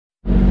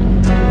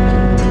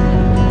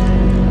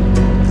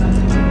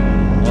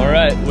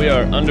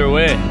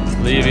underway,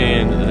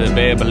 leaving the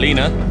Bay of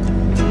Ballina,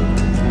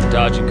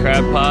 dodging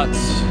crab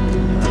pots,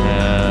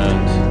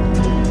 and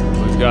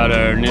we've got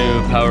our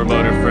new power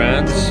boater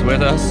friends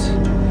with us,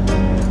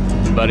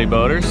 buddy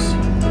boaters.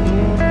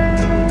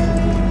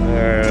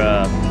 They're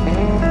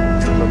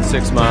about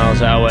 6 miles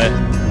that way.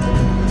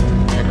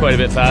 They're quite a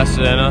bit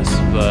faster than us,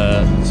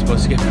 but it's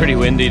supposed to get pretty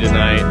windy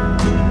tonight,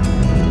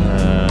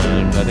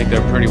 and I think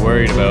they're pretty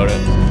worried about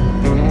it.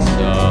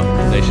 So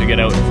they should get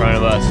out in front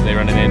of us if they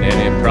run into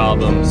any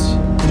problems.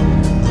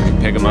 We can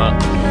pick them up.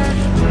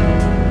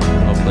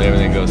 Hopefully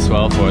everything goes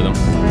swell for them.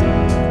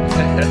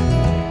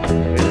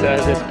 Just had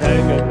this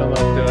panga come up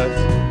to us.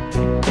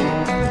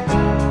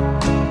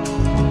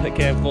 They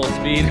can't full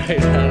speed right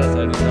at us. I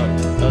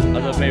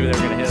thought maybe they were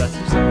going to hit us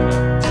or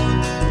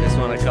something. This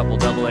one a couple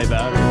AA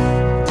batteries.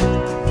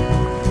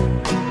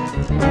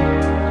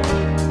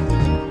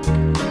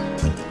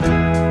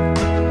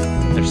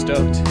 They're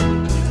stoked.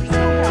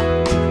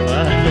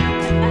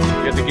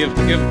 You have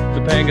to give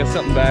the panga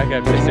something back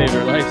after they saved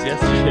our lives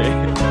yesterday.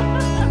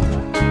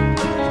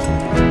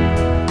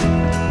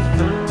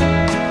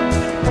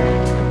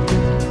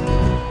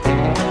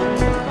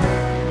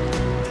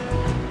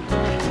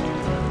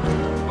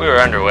 We were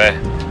underway,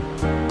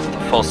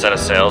 a full set of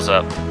sails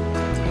up.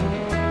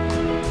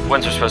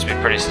 Winds were supposed to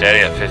be pretty steady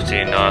at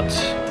 15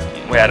 knots.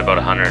 We had about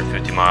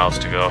 150 miles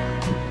to go.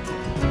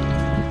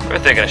 We were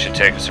thinking it should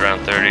take us around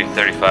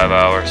 30-35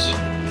 hours.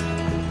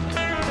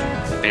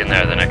 Being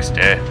there the next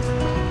day.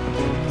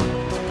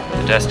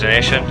 The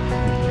destination?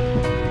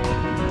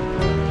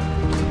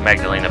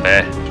 Magdalena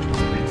Bay.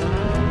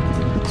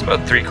 It's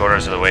about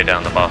 3/4 of the way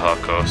down the Baja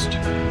coast.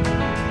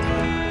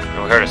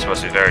 And we heard it's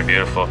supposed to be very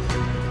beautiful.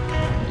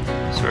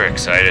 So we're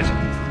excited.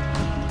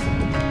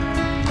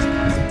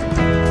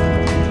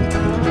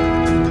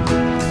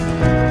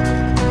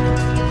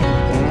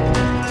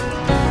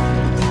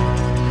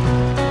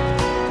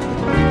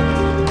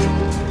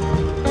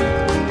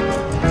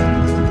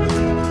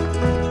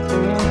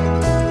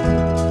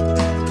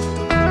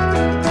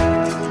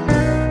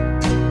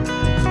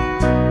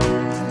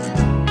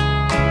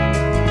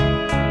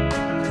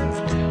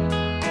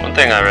 One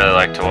thing I really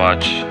like to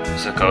watch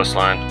is the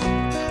coastline.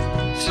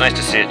 It's nice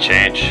to see it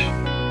change.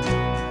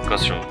 It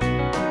goes from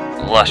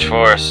lush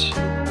forests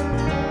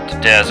to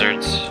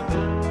deserts,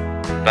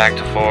 back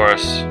to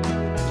forests,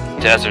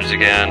 deserts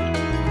again.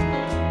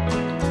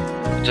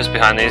 Just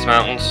behind these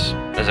mountains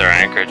is our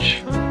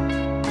anchorage.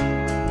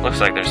 Looks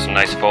like there's some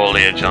nice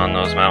foliage on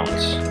those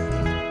mountains.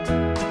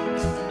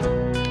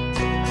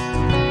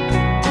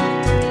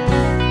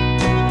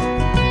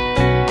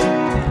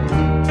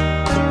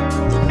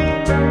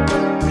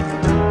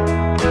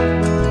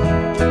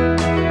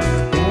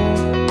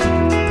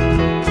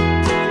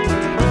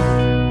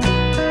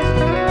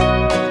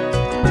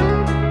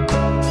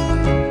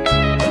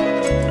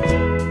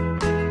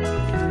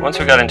 Once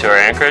we got into our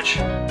anchorage,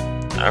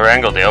 I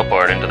wrangled the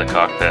outboard into the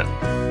cockpit.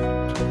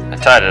 I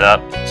tied it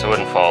up so it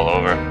wouldn't fall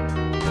over.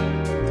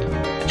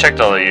 I checked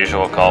all the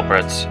usual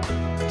culprits: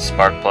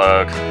 spark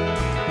plug,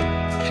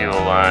 fuel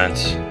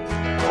lines,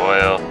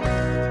 oil.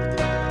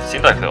 It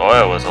seemed like the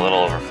oil was a little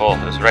over full.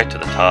 It was right to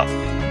the top.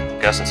 I'm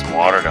guessing some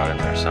water got in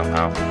there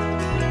somehow.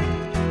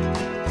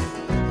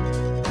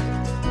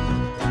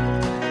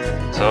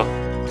 So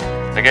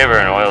I gave her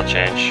an oil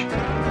change.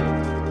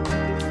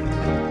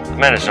 I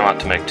managed not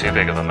to make too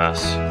big of a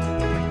mess.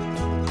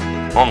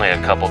 Only a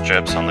couple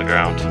drips on the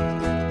ground.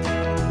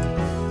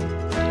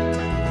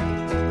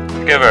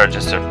 I gave her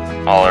just an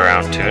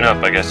all-around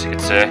tune-up, I guess you could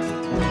say,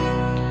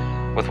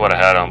 with what I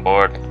had on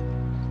board.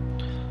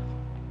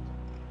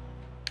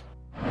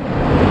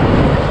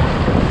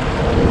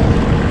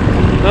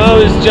 Oh,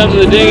 we just jumped to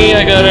the dinghy.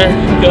 I got her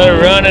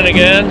running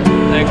again,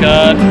 thank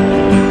God.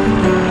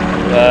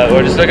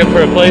 We're just looking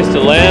for a place to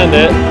land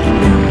it.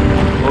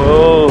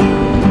 Whoa.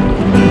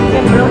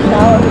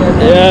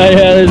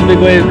 Yeah, there's a big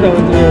wave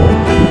coming through.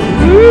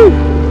 Woo!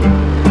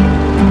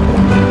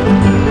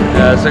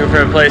 Yeah, just looking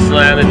for a place to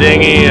land the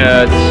dinghy.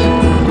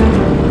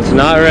 It's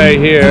not right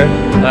here.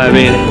 I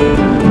mean,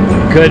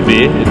 it could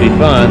be. It'd be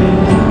fun.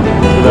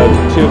 It's about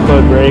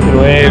 2-foot breaking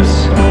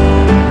waves.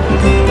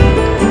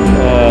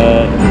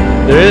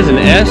 There is an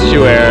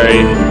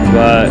estuary,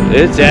 but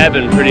it's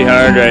ebbing pretty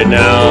hard right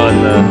now,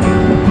 and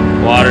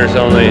the water's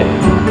only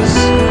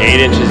 8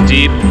 inches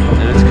deep,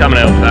 and it's coming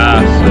out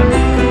fast. So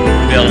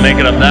be able to make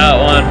it up that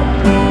one.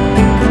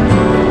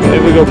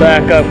 Maybe we go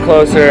back up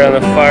closer on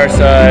the far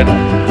side.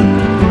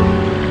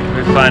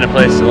 We find a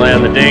place to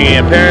land the dinghy.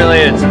 Apparently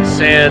it's at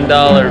Sand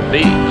Dollar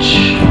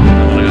Beach.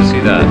 I'm gonna go see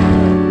that.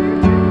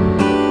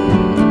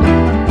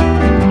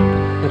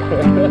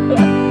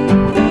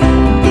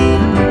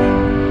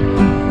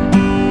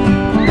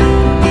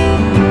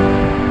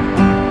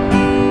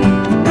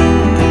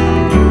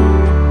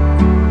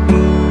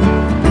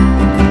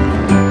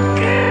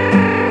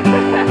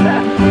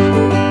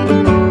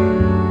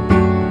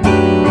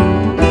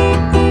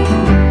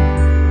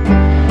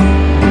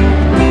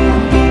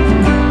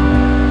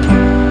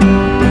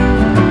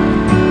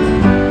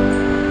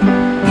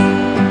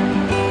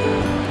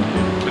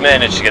 We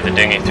managed to get the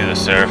dinghy through the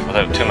surf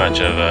without too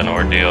much of an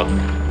ordeal.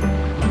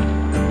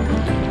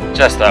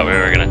 Just thought we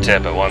were going to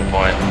tip at one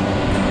point,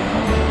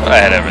 but I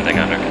had everything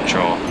under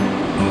control.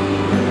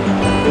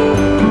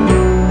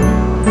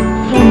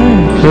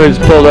 We just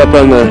pulled up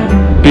on the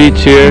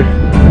beach here.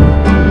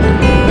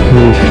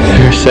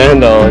 There's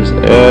sand dollars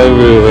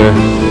everywhere.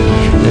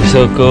 They're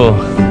so cool.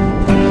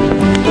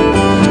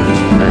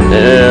 And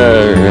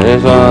there it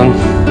is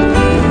on.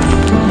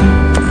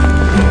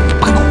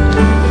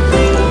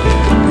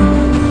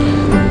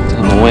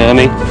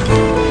 Whammy.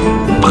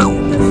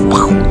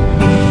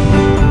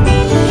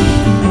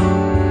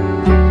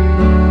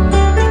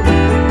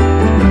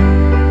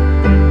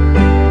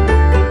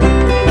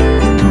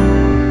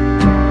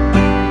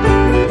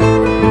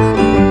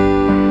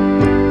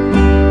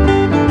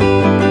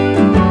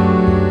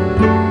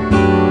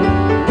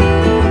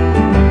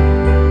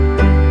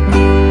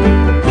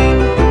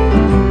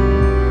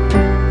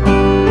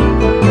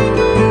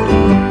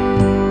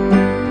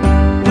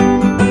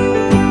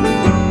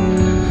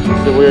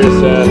 The weirdest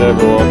sand I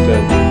ever walked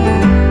in.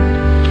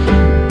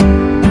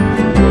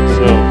 Like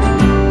snow.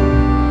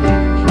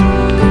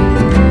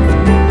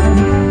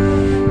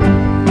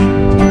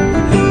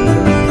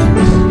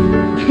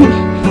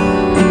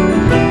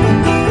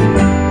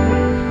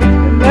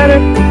 Better.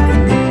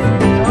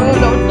 Oh,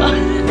 no, no.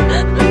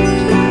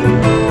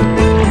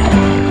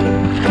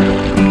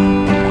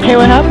 Hey,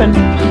 what happened?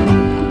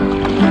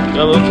 Got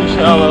a little too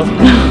shallow.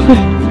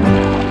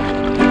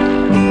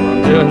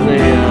 I'm doing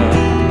the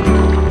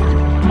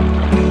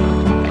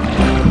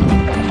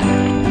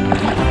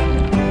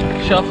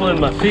shuffling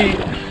my feet,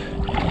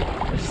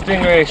 a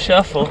stingray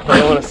shuffle. I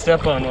don't want to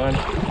step on one.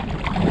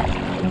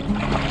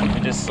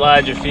 You just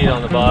slide your feet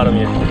on the bottom,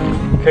 you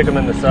kick them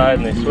in the side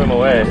and they swim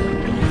away.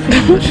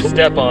 Once you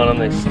step on them,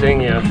 they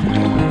sting you.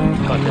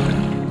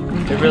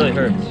 Fucking, it really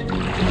hurts.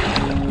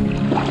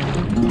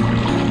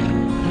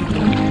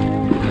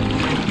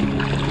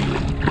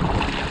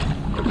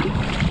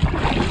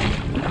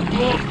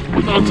 Oh,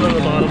 bounce on the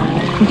bottom.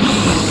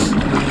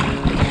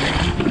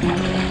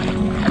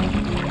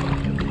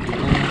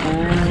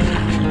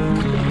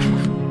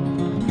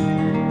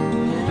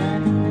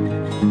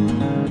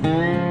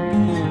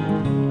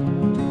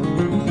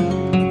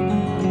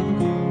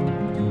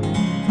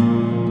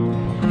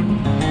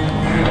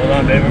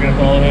 Babe, we're gonna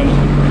follow him.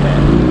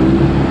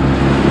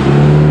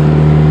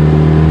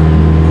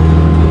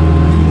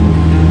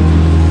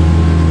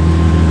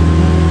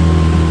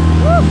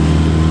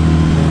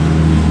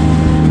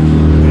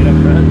 Straight up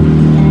front.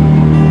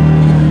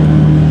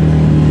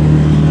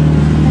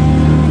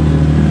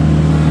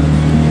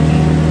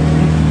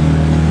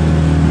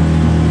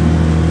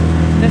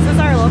 This is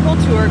our local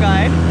tour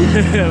guide.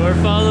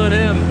 We're following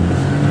him.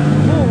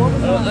 Oh, what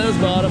was that? There's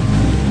bottom.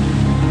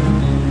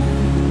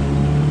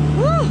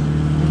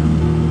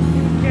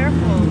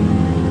 Careful.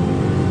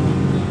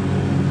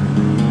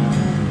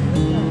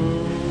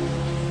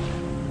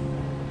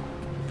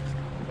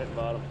 Hit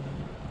bottom.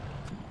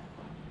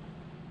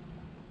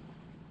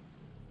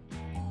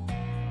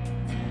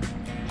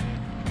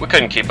 We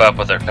couldn't keep up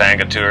with our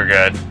panga tour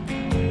guide,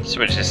 so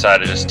we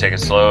decided to just take it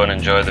slow and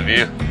enjoy the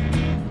view.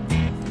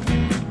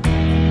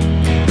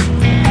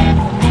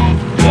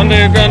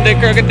 Grande, grande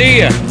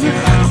crocodile.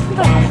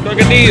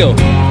 Crocodile.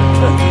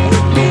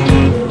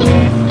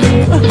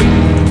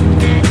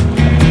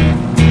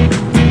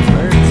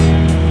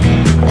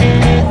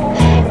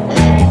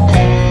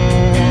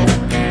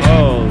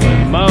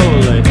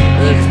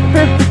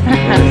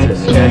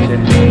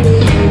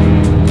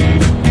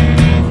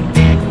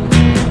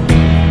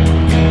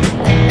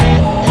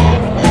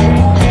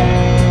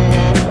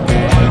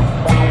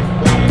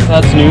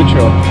 That's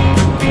neutral.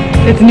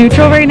 It's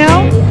neutral right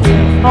now?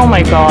 Oh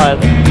my god.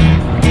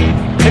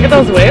 Look at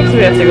those waves we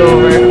have to go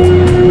over.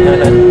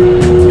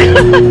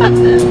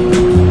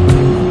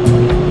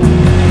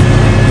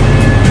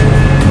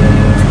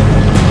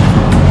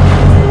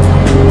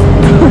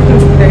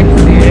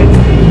 Crazy.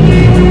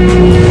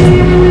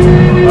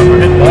 Oh, we're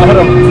hitting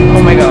bottom.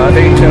 Oh my god,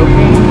 are you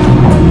joking?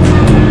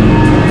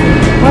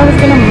 Well, I was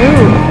gonna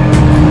move.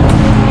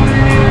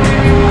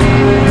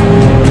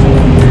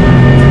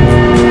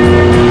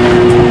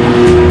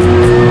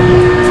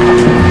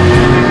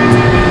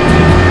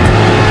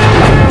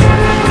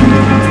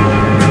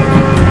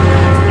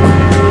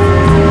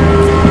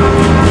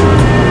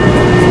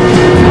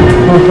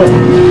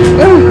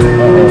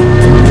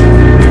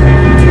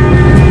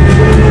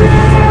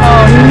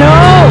 Oh no!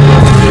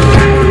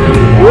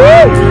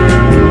 Woo!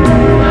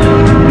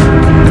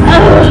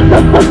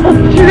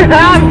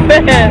 Drop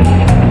it!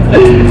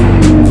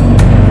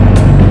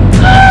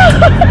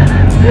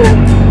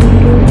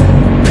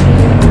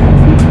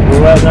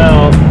 We're wet now.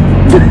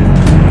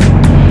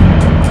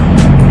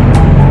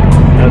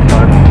 That's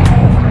fun.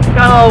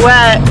 Got all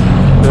wet.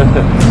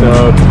 So.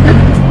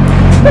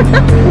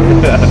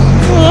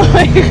 Oh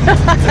my god!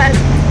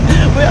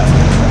 I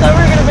thought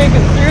we were gonna make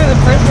it through. The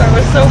first part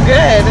was so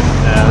good.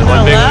 Yeah, the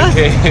one big one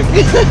came.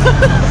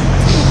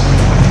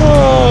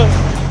 Oh.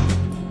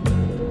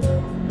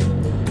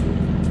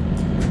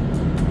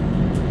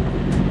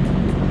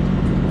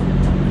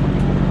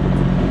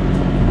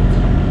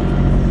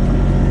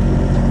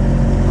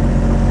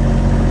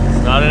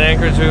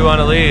 anchorage we want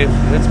to leave.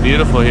 It's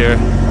beautiful here,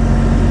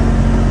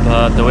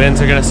 but the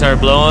winds are going to start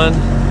blowing,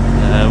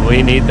 and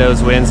we need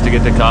those winds to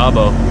get to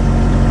Cabo.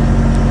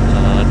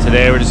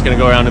 Today we're just going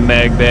to go around to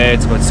Mag Bay.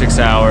 It's about 6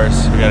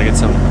 hours. We got to get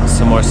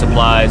some more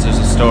supplies. There's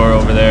a store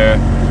over there.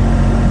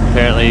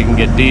 Apparently you can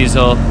get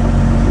diesel,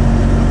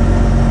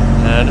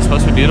 and it's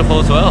supposed to be beautiful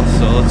as well,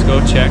 so let's go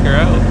check her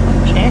out.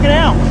 Check it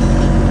out.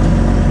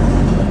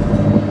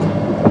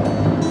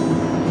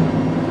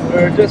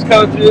 We're just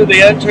coming through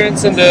the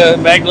entrance into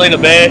Magdalena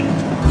Bay.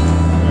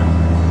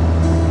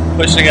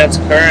 Pushing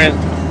against current.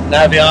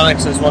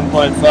 Navionics is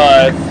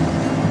 1.5.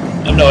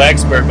 I'm no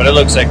expert, but it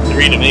looks like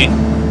 3 to me.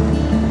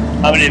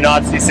 How many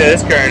knots do you say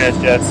this current is,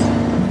 Jess?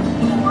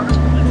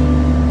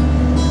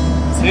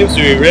 Seems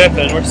to be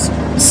ripping. We're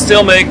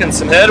still making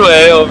some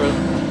headway over.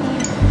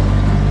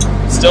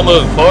 Still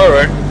moving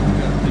forward.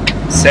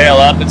 Sail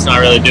up, it's not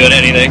really doing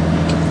anything.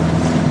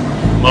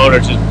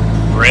 Motor's just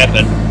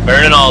ripping,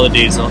 burning all the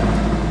diesel.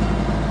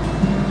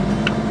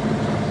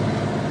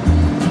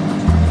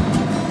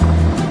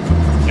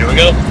 Here we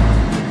go.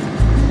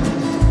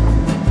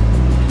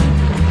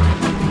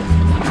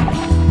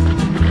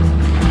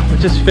 We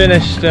just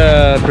finished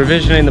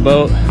provisioning the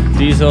boat.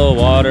 Diesel,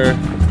 water,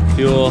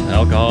 fuel,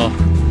 alcohol.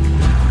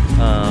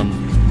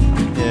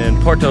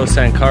 In Porto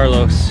San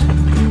Carlos.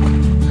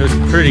 It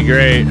was pretty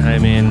great. I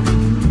mean,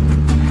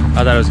 I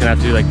thought I was gonna have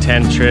to do like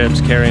 10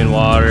 trips carrying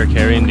water,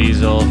 carrying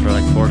diesel for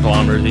like 4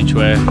 kilometers each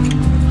way.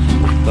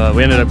 But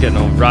we ended up getting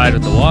a ride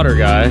with the water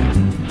guy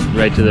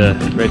right to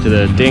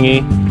the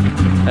dinghy.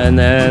 And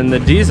then the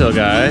diesel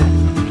guy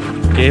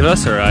gave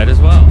us a ride as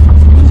well.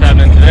 What's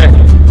happening today?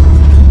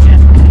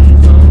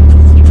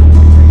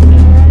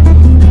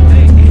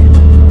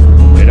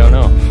 We don't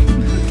know.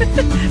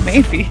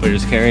 Maybe. We're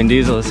just carrying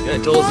diesel. This guy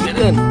told us to get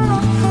in.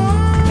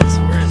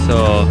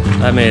 So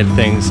that made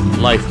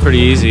life pretty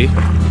easy.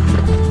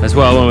 As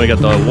well, when we got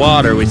the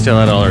water, we still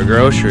had all our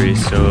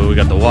groceries. So we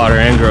got the water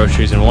and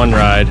groceries in one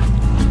ride.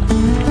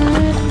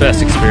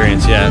 Best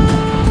experience yet.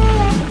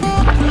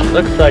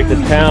 Looks like the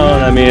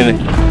town, I mean,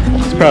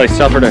 it's probably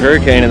suffered a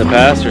hurricane in the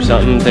past or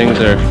something. Things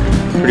are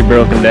pretty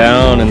broken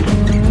down and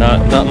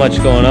not much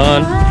going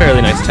on.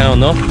 Fairly nice town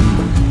though.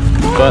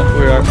 But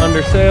we are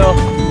under sail.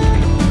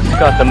 Just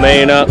got the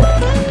main up.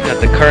 Got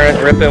the current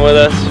ripping with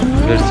us.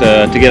 Just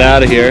to get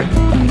out of here,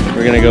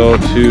 we're gonna go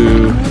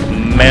to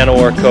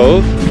Manowar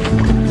Cove.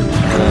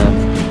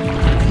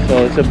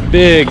 So it's a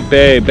big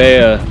Bay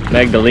of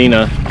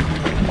Magdalena,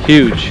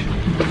 huge,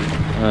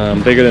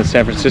 bigger than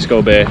San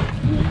Francisco Bay.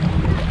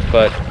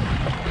 But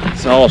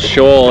it's all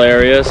shoal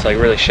areas, like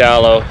really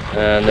shallow,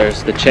 and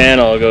there's the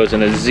channel goes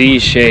in a Z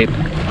shape.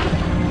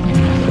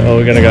 So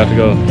we're gonna have to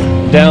go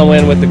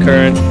downwind with the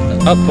current,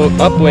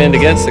 upwind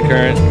against the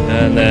current,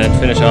 and then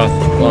finish off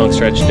a long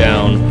stretch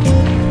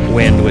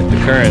downwind with the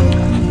current.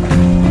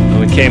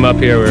 When we came up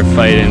here, we were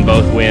fighting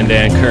both wind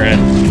and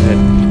current.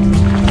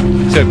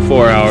 It took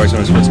 4 hours, and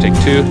we're supposed to take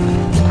 2.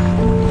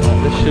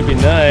 This should be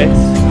nice.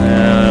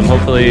 I'm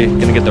hopefully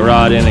gonna get the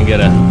rod in and get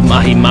a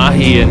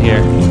mahi in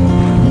here.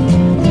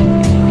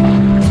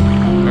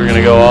 We're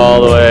gonna go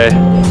all the way,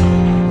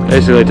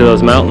 basically to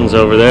those mountains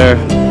over there.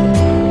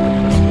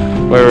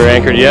 Where we were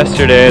anchored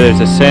yesterday, there's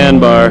a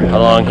sandbar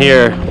along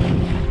here.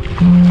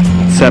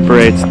 It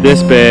separates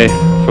this bay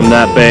from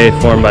that bay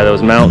formed by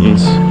those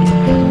mountains.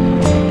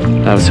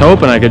 I was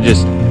hoping I could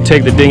just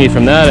take the dinghy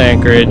from that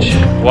anchorage,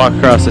 walk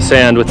across the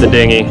sand with the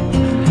dinghy,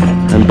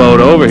 and boat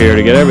over here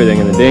to get everything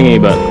in the dinghy,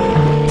 but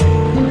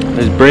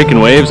there's breaking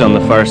waves on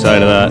the far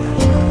side of that.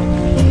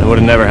 That would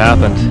have never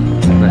happened.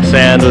 The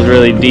sand was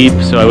really deep,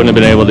 so I wouldn't have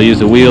been able to use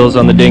the wheels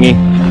on the dinghy.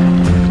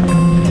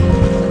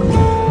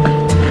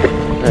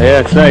 Yeah,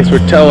 it's nice.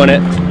 We're towing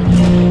it.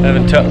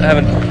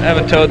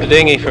 Haven't towed the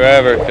dinghy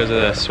forever because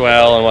of the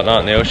swell and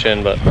whatnot in the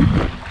ocean, but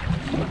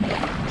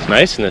it's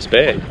nice in this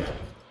bay.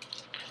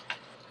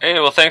 Hey,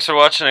 well, thanks for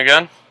watching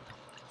again.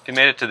 If you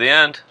made it to the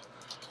end,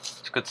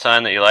 it's a good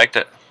sign that you liked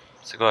it.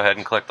 So go ahead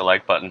and click the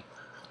like button.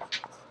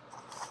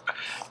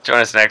 Join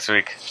us next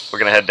week. We're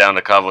gonna head down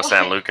to Cabo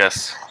San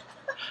Lucas.